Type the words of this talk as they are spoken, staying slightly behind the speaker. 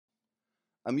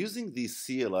I'm using the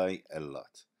CLI a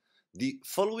lot. The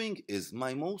following is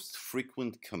my most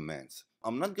frequent commands.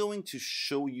 I'm not going to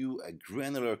show you a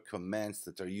granular commands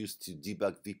that are used to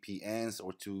debug VPNs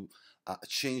or to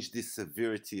change the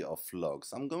severity of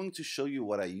logs. I'm going to show you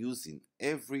what I use in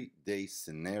everyday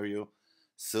scenario.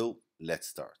 So let's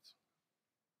start.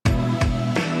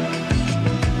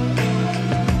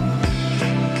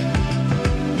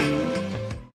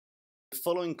 The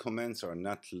following commands are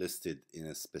not listed in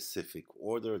a specific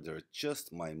order, they're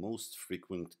just my most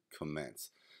frequent commands.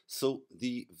 So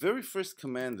the very first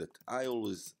command that I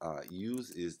always use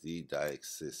is the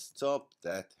diagsys-stop.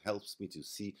 That helps me to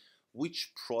see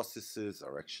which processes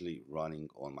are actually running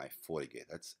on my Fortigate.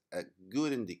 That's a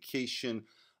good indication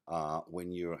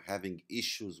when you're having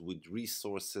issues with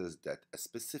resources that a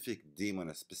specific daemon,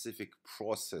 a specific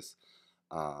process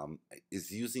is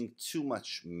using too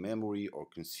much memory or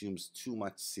consumes too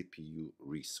much CPU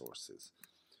resources.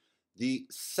 The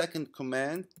second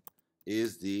command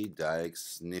is the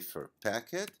diag_sniffer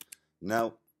packet.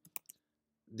 Now,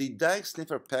 the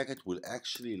diag_sniffer packet will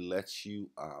actually let you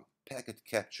packet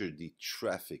capture the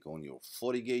traffic on your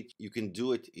Fortigate. You can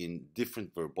do it in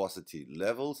different verbosity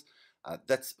levels.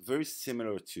 That's very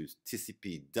similar to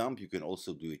TCP dump. You can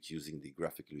also do it using the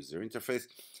graphical user interface.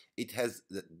 It has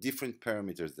the different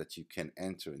parameters that you can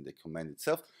enter in the command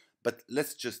itself, but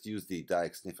let's just use the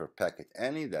diag_sniffer packet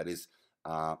any, that is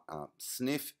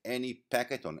sniff any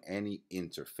packet on any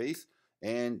interface.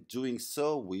 And doing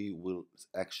so, we will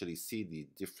actually see the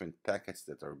different packets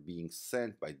that are being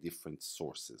sent by different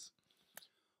sources.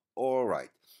 All right,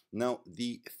 now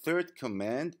the third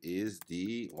command is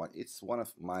it's one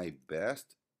of my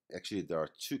best. Actually, there are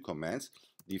two commands.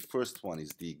 The first one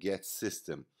is the get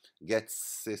system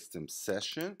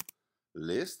session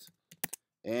list.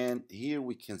 And here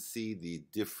we can see the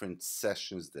different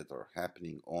sessions that are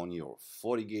happening on your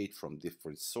Fortigate from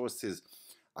different sources,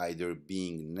 either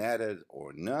being netted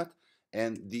or not.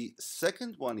 And the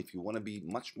second one, if you want to be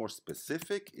much more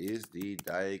specific, is the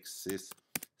diagsys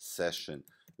session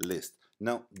list.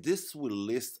 Now, this will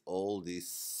list all these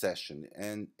sessions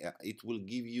and it will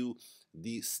give you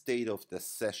the state of the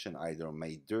session, either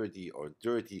made dirty or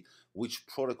dirty, which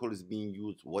protocol is being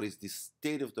used, what is the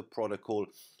state of the protocol,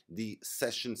 the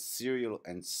session serial,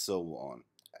 and so on.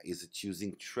 Is it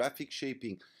using traffic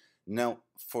shaping? Now,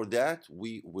 for that,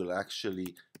 we will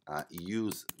actually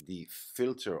use the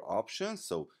filter option.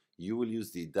 So you will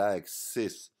use the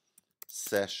diagsys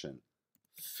session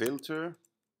filter.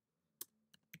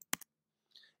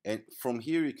 And from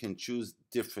here, you can choose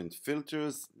different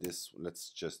filters. Let's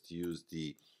just use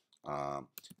the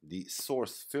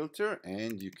source filter,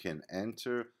 and you can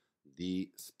enter the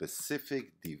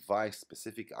specific device,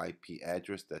 specific IP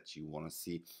address that you want to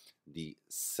see the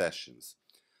sessions.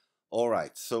 All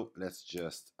right, so let's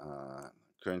just,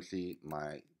 currently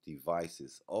my device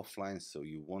is offline, so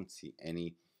you won't see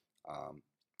any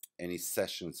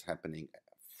sessions happening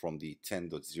from the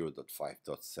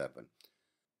 10.0.5.7.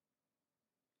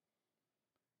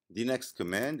 The next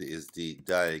command is the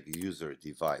diag user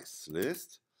device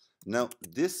list. Now,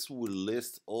 this will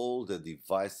list all the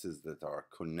devices that are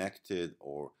connected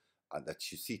or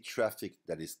that you see traffic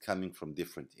that is coming from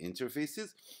different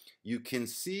interfaces. You can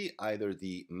see either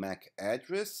the MAC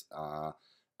address,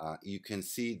 you can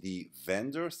see the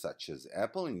vendor such as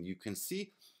Apple, and you can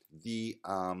see the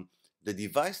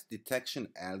device detection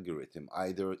algorithm,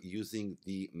 either using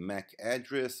the MAC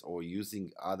address or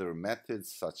using other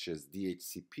methods such as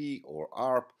DHCP or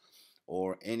ARP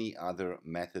or any other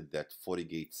method that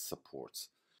Fortigate supports.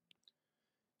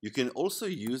 You can also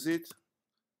use it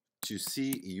to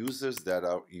see users that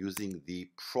are using the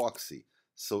proxy.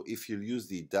 So if you use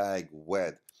the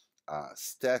diag_wed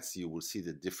stats, you will see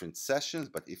the different sessions,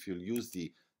 but if you use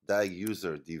the diag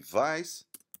user device,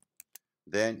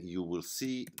 then you will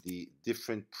see the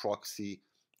different proxy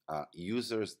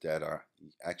users that are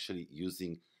actually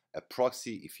using a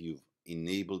proxy if you've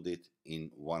enabled it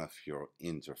in one of your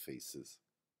interfaces.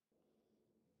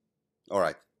 All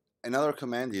right, another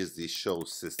command is the show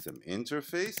system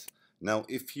interface. Now,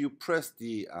 if you press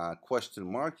the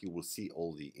question mark, you will see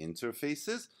all the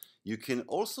interfaces. You can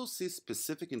also see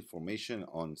specific information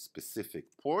on specific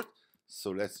port. So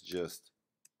let's just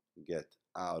get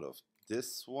out of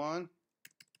this one.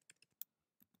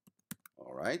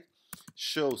 All right,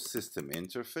 show system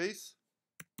interface.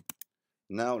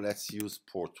 Now let's use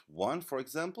port 1, for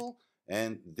example,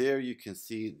 and there you can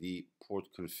see the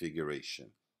port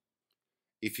configuration.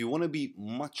 If you want to be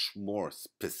much more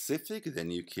specific, then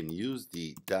you can use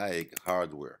the diag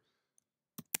hardware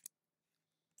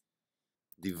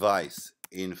device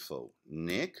info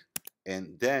NIC,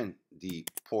 and then the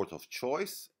port of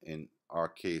choice. In our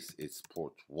case, it's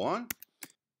port 1.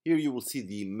 Here you will see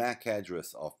the MAC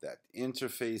address of that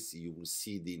interface. You will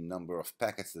see the number of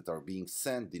packets that are being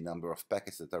sent, the number of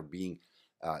packets that are being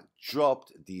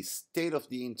dropped, the state of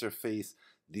the interface,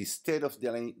 the state of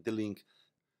the link,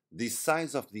 the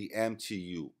size of the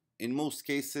MTU. In most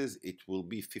cases, it will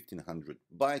be 1500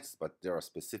 bytes, but there are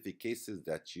specific cases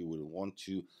that you will want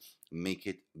to make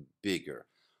it bigger.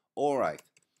 All right.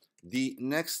 The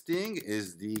next thing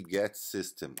is the get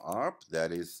system ARP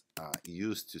that is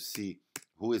used to see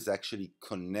who is actually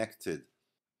connected.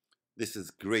 This is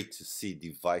great to see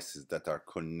devices that are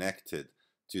connected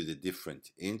to the different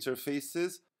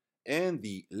interfaces. And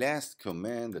the last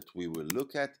command that we will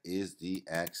look at is the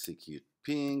execute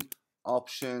ping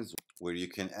options, where you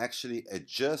can actually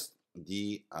adjust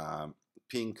the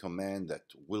ping command that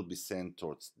will be sent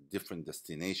towards different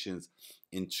destinations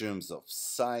in terms of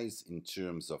size, in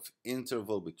terms of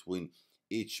interval between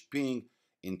each ping,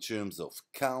 in terms of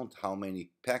count, how many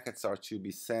packets are to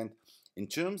be sent. In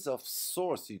terms of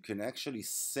source, you can actually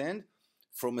send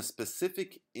from a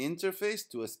specific interface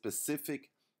to a specific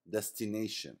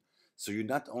destination. So you're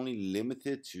not only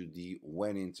limited to the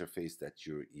WAN interface that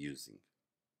you're using.